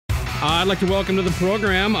I'd like to welcome to the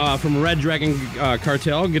program from Red Dragon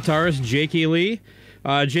Cartel, guitarist Jakey Lee.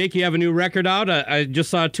 Jake, you have a new record out. I just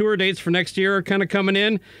saw tour dates for next year kind of coming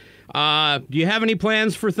in. Do you have any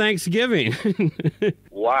plans for Thanksgiving?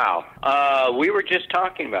 Wow. We were just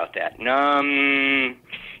talking about that.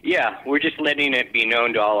 Yeah, we're just letting it be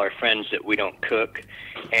known to all our friends that we don't cook.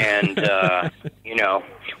 And, you know,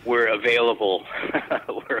 we're available.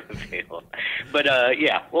 We're available. But,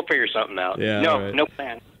 yeah, we'll figure something out. Yeah, no, right. no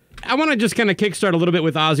plans. I want to just kind of kickstart a little bit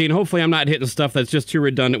with Ozzy, and hopefully I'm not hitting stuff that's just too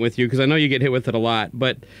redundant with you, because I know you get hit with it a lot.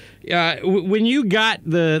 But when you got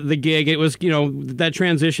the gig, it was, you know, that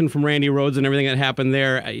transition from Randy Rhoads and everything that happened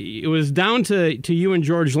there. It was down to you and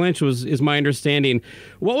George Lynch, is my understanding.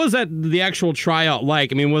 What was the actual tryout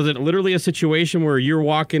like? I mean, was it literally a situation where you're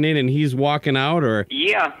walking in and he's walking out, or?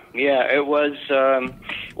 Yeah, it was.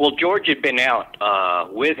 Well, George had been out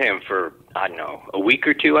with him for, I don't know, a week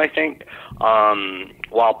or two, I think,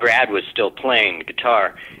 while Brad was still playing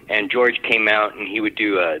guitar. And George came out and he would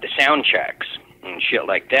do the sound checks and shit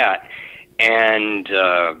like that. And,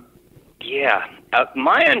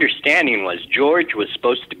 my understanding was George was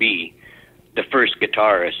supposed to be the first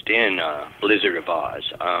guitarist in Blizzard of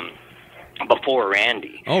Oz before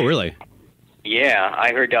Randy. Oh, really? Yeah,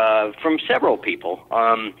 I heard from several people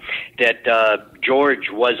that George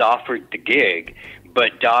was offered the gig,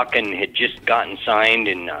 but Dokken had just gotten signed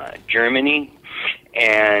in Germany,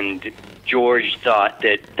 and George thought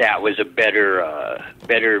that was a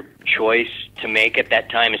better choice to make at that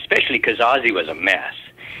time, especially because Ozzy was a mess,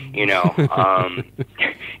 you know,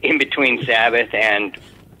 in between Sabbath and,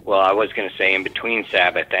 well, I was going to say in between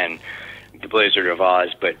Sabbath and the Blizzard of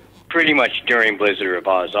Oz, but pretty much during Blizzard of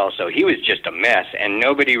Oz also. He was just a mess, and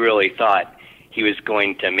nobody really thought he was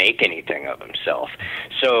going to make anything of himself.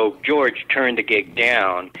 So George turned the gig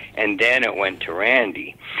down, and then it went to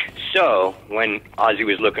Randy. So when Ozzy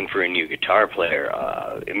was looking for a new guitar player,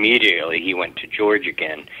 immediately he went to George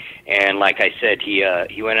again. And like I said, he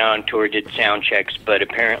went out on tour, did sound checks, but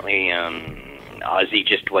apparently Ozzy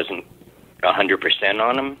just wasn't 100%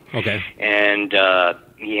 on him. Okay. And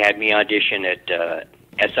he had me audition at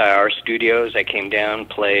SIR Studios. I came down,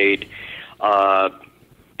 played.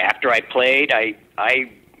 After I played, I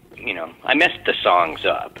messed the songs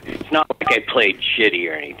up. It's not like I played shitty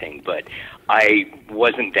or anything, but I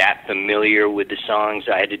wasn't that familiar with the songs.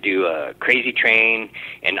 I had to do Crazy Train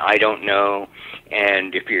and I Don't Know.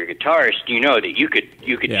 And if you're a guitarist, you know that you could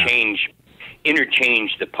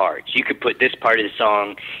interchange the parts. You could put this part of the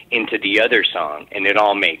song into the other song, and it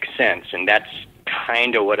all makes sense. And that's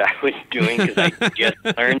kind of what I was doing, because I just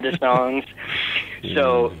learned the songs.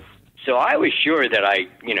 So I was sure that I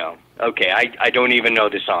don't even know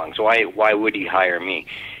the songs. Why would he hire me?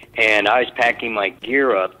 And I was packing my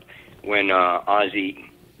gear up when Ozzy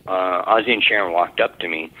and Sharon walked up to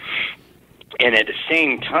me. And at the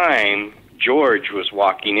same time, George was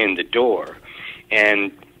walking in the door.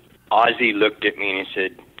 And Ozzy looked at me and he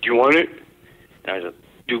said, "Do you want it?" And I was like,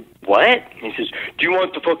 "Do what?" He says, "Do you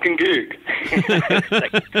want the fucking gig?" I was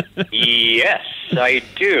like, "Yes, I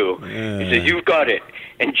do." He said, "You've got it."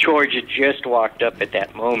 And George had just walked up at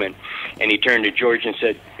that moment, and he turned to George and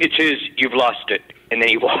said, "It's his, you've lost it." And then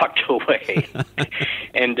he walked away.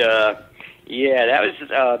 And, that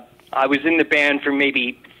was, I was in the band for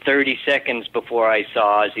maybe 30 seconds before I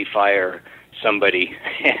saw Ozzy fire somebody,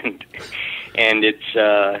 and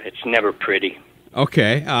it's never pretty.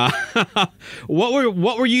 Okay.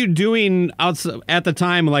 What were you doing at the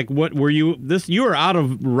time? Like, what were you? You were out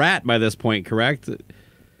of Rat by this point, correct?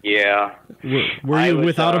 Yeah. Were you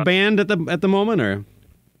without a band at the moment, or?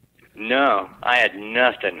 No, I had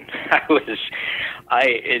nothing.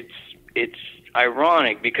 It's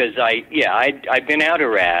ironic because I'd been out of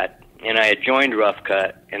Rat, and I had joined Rough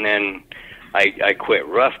Cut, and then I quit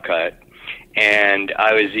Rough Cut, and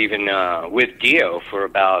I was even with Dio for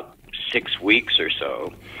about 6 weeks or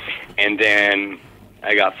so, and then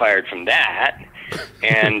I got fired from that,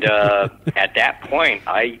 and at that point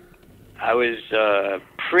I was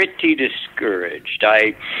pretty discouraged.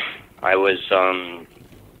 I was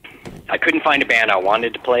I couldn't find a band I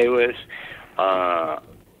wanted to play with.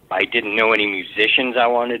 I didn't know any musicians I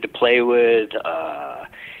wanted to play with,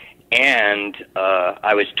 and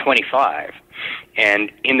I was 25.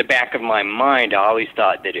 And in the back of my mind, I always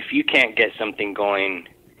thought that if you can't get something going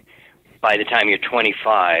by the time you're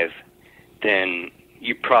 25, then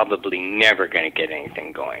you're probably never going to get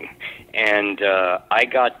anything going. And I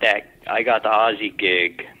got the Ozzy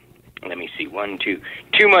gig. Let me see, 2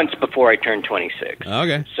 months before I turned 26.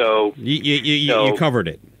 Okay. So you covered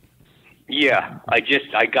it. Yeah,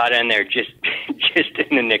 I got in there just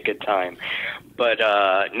in the nick of time. But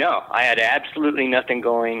no, I had absolutely nothing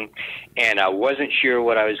going, and I wasn't sure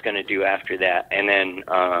what I was going to do after that. And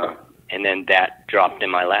then that dropped in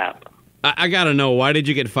my lap. I got to know, why did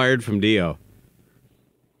you get fired from Dio?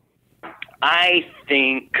 I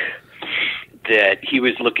think that he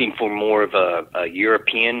was looking for more of a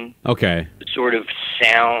European sort of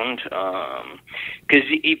sound. Because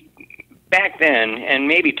back then, and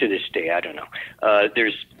maybe to this day, I don't know,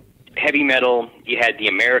 there's heavy metal, you had the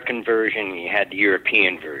American version, you had the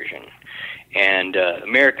European version. And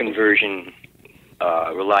American version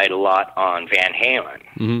relied a lot on Van Halen.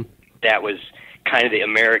 Mm-hmm. That was kind of the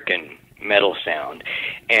American metal sound.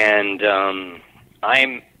 And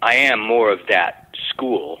I am more of that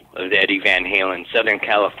school of Eddie Van Halen. Southern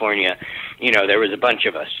California, you know, there was a bunch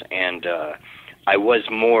of us, and I was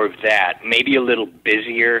more of that, maybe a little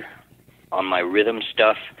busier on my rhythm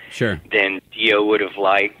stuff than Dio would have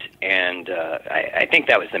liked, and I think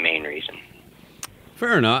that was the main reason.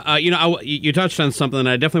 Fair enough. You know, you touched on something, and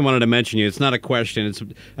I definitely wanted to mention you. It's not a question. It's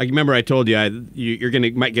I remember I told you you're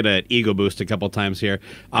might get an ego boost a couple times here.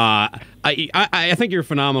 I think you're a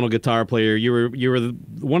phenomenal guitar player. You were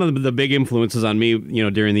one of the big influences on me. You know,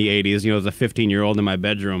 during the '80s. You know, as a 15-year-old in my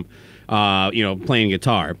bedroom, you know, playing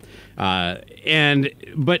guitar.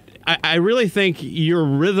 But I really think your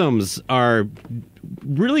rhythms are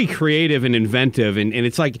really creative and inventive, and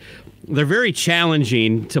it's like, they're very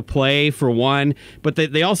challenging to play, for one, but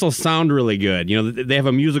they also sound really good. You know, they have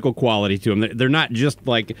a musical quality to them. They're not just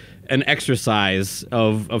like an exercise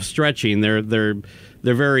of stretching. They're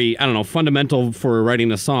very, I don't know, fundamental for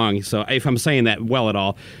writing a song. So if I'm saying that well at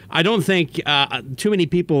all, I don't think too many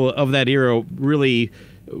people of that era really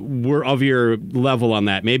were of your level on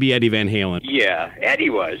that. Maybe Eddie Van Halen. Yeah, Eddie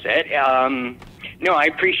was. No, I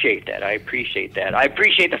appreciate that. I appreciate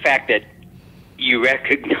the fact that you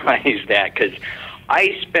recognize that, because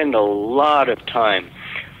I spend a lot of time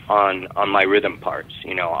on my rhythm parts.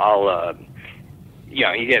 You know, I'll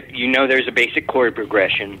you know there's a basic chord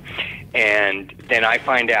progression, and then I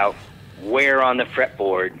find out where on the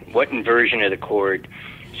fretboard, what inversion of the chord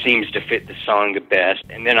seems to fit the song the best,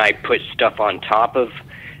 and then I put stuff on top of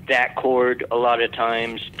that chord a lot of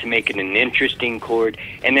times to make it an interesting chord,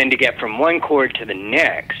 and then to get from one chord to the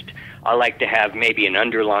next, I like to have maybe an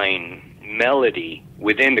underlying melody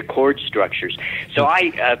within the chord structures. So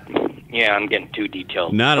I'm getting too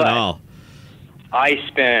detailed. Not at all. I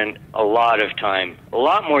spend a lot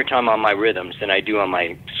more time on my rhythms than I do on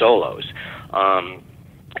my solos.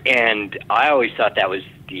 And I always thought that was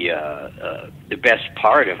the best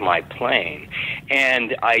part of my playing.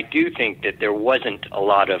 And I do think that there wasn't a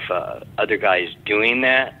lot of other guys doing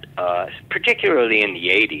that, particularly in the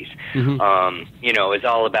 80s. Mm-hmm. You know, it was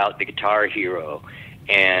all about the guitar hero.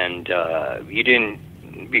 And you didn't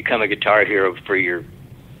become a guitar hero for your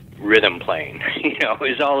rhythm playing. You know, it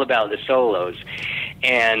was all about the solos.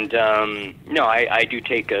 And no, I do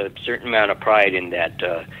take a certain amount of pride in that.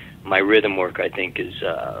 My rhythm work, I think, is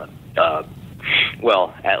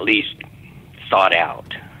well, at least thought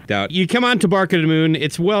out. You come on to Bark at the Moon.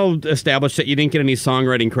 It's well established that you didn't get any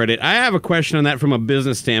songwriting credit. I have a question on that from a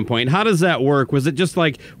business standpoint. How does that work? Was it just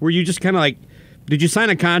like, were you just kind of like, did you sign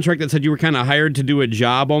a contract that said you were kind of hired to do a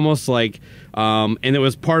job almost like, and it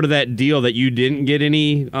was part of that deal that you didn't get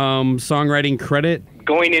any songwriting credit?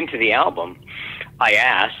 Going into the album, I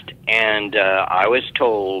asked, and I was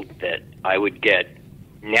told that I would get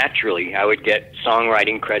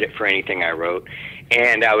songwriting credit for anything I wrote,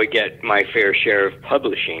 and I would get my fair share of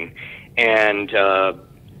publishing, and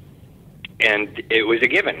it was a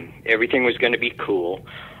given. Everything was going to be cool.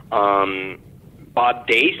 Bob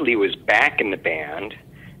Daisley was back in the band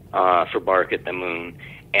for Bark at the Moon,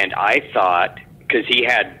 and I thought, because he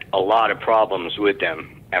had a lot of problems with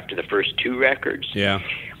them after the first two records,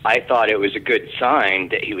 I thought it was a good sign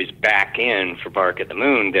that he was back in for Bark at the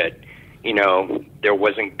Moon, that, you know, there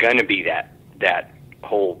wasn't going to be that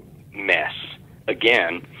whole mess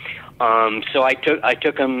again. So I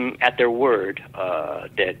took them at their word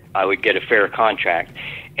that I would get a fair contract,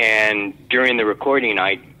 and during the recording,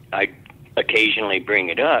 I occasionally bring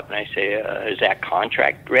it up, and I say, is that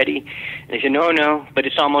contract ready? And they say, no, but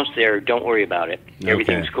it's almost there. Don't worry about it.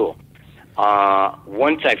 Everything's cool.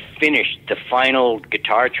 Once I finished the final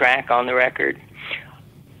guitar track on the record,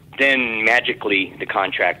 then magically the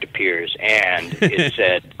contract appears, and it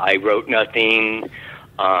said, I wrote nothing.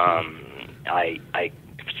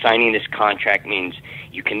 Signing this contract means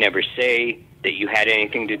you can never say that you had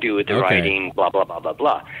anything to do with the writing, blah, blah, blah, blah,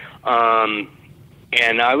 blah.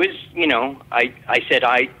 And I was, you know, I said,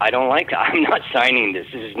 I don't like that. I'm not signing this.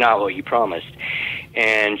 This is not what you promised.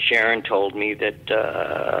 And Sharon told me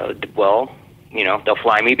that, well, you know, they'll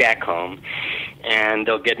fly me back home. and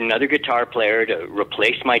they'll get another guitar player to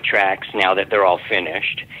replace my tracks now that they're all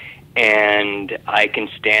finished, and I can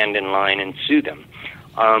stand in line and sue them,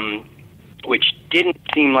 which didn't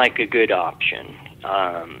seem like a good option.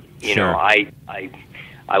 You know, I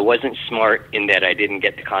wasn't smart in that I didn't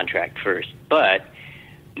get the contract first, but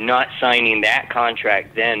not signing that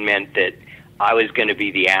contract then meant that I was going to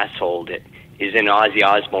be the asshole that is in Ozzy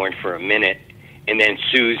Osbourne for a minute and then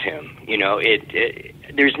sues him. You know,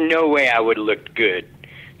 there's no way I would have looked good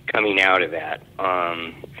coming out of that,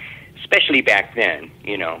 especially back then,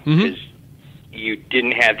 you know, because you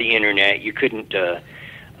didn't have the internet. You couldn't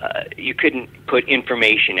put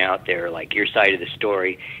information out there like your side of the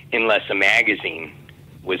story unless a magazine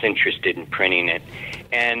was interested in printing it,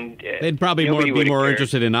 and they'd probably be more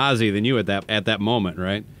interested in Ozzy than you at that moment,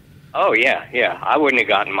 right? Oh yeah. I wouldn't have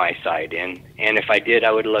gotten my side in, and if I did,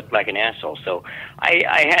 I would have looked like an asshole. So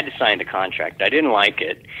I had to sign the contract. I didn't like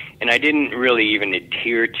it, and I didn't really even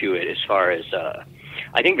adhere to it as far as.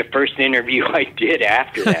 I think the first interview I did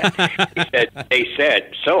after that, they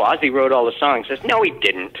said, "So Ozzy wrote all the songs." I said, "No, he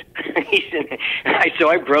didn't." So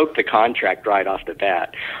I broke the contract right off the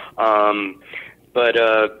bat. But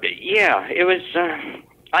yeah, it was.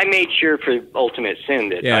 I made sure for Ultimate Sin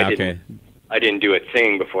that I didn't do a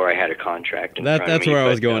thing before I had a contract. That's where I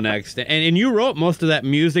was going next. And you wrote most of that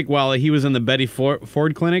music while he was in the Betty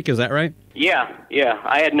Ford clinic, is that right? Yeah.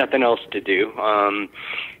 I had nothing else to do.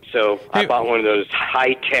 So I bought one of those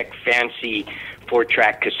high-tech, fancy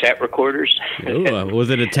 4-track cassette recorders. Ooh, was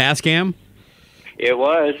it a Tascam? It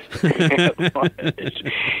was. It was.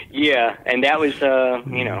 Yeah, and that was,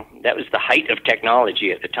 you know, that was the height of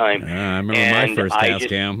technology at the time. I remember my first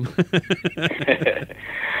Tascam.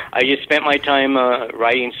 I just spent my time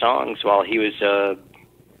writing songs while he was,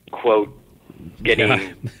 quote,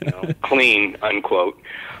 getting clean, unquote.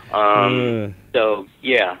 So,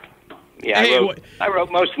 yeah. Yeah, I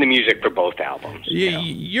wrote most of the music for both albums.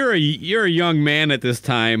 You're a young man at this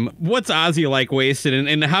time. What's Ozzy like wasted,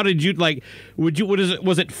 and how did you like?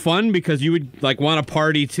 Was it fun because you would like want to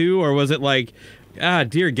party too, or was it like,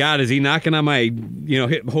 dear God, is he knocking on my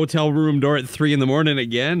hotel room door at 3 a.m.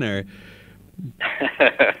 again? Or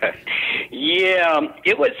yeah,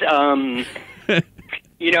 it was.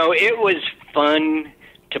 It was fun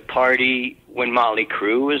to party when Motley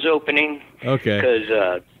Crue was opening. Okay,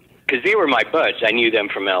 because they were my buds. I knew them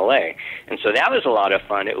from L.A., and so that was a lot of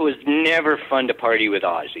fun. It was never fun to party with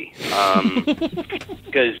Ozzy,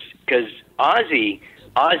 because Ozzy,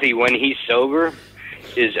 when he's sober,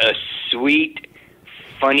 is a sweet,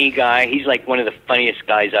 funny guy. He's like one of the funniest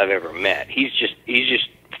guys I've ever met. He's just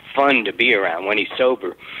fun to be around when he's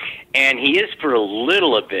sober, and he is for a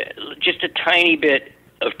little bit, just a tiny bit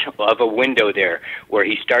of a window there where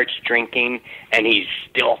he starts drinking and he's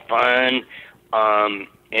still fun.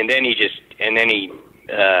 And then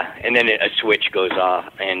a switch goes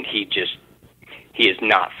off, and he is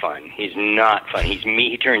not fun. He's not fun.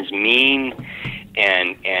 He turns mean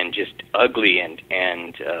and just ugly. And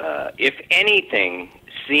if anything,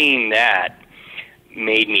 seeing that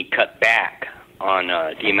made me cut back on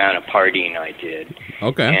the amount of partying I did.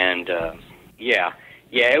 Okay. And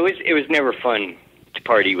it was never fun to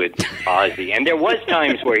party with Ozzy. And there was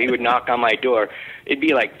times where he would knock on my door. It'd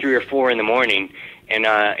be like 3 or 4 in the morning. And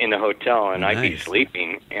in the hotel, and I'd be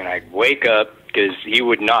sleeping, and I'd wake up because he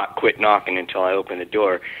would not quit knocking until I opened the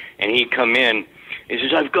door. And he'd come in. He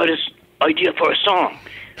says, "I've got this idea for a song."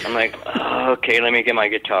 I'm like, "Okay, let me get my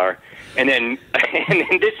guitar." And then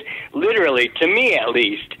this, literally, to me at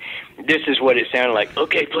least, this is what it sounded like.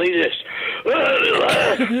 "Okay, play this."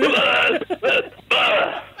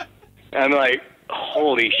 I'm like,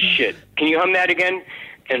 "Holy shit! Can you hum that again?"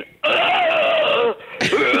 And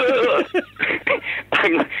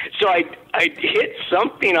so I'd hit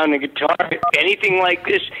something on the guitar, anything like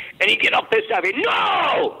this, and he'd get all pissed off. He'd,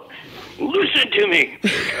 "No! Listen to me!"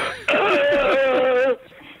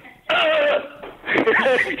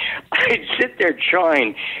 I'd sit there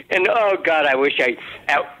trying, and oh God, I wish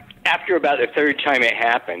after about the 3rd time it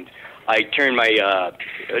happened, I turned my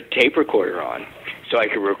tape recorder on so I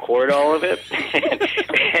could record all of it.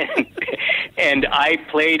 And I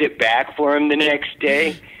played it back for him the next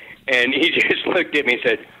day, and he just looked at me and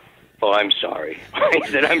said, "Oh, I'm sorry." I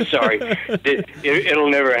said, "I'm sorry. It'll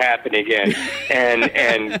never happen again."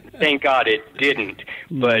 And thank God it didn't.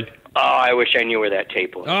 But I wish I knew where that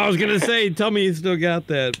tape was. Oh, I was gonna say, tell me you still got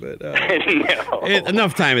that, but no.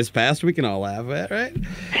 Enough time has passed. We can all laugh at, right?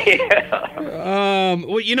 Yeah. Well,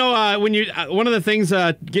 when you one of the things,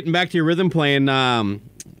 getting back to your rhythm playing.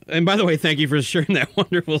 And by the way, thank you for sharing that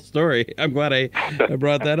wonderful story. I'm glad I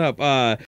brought that up.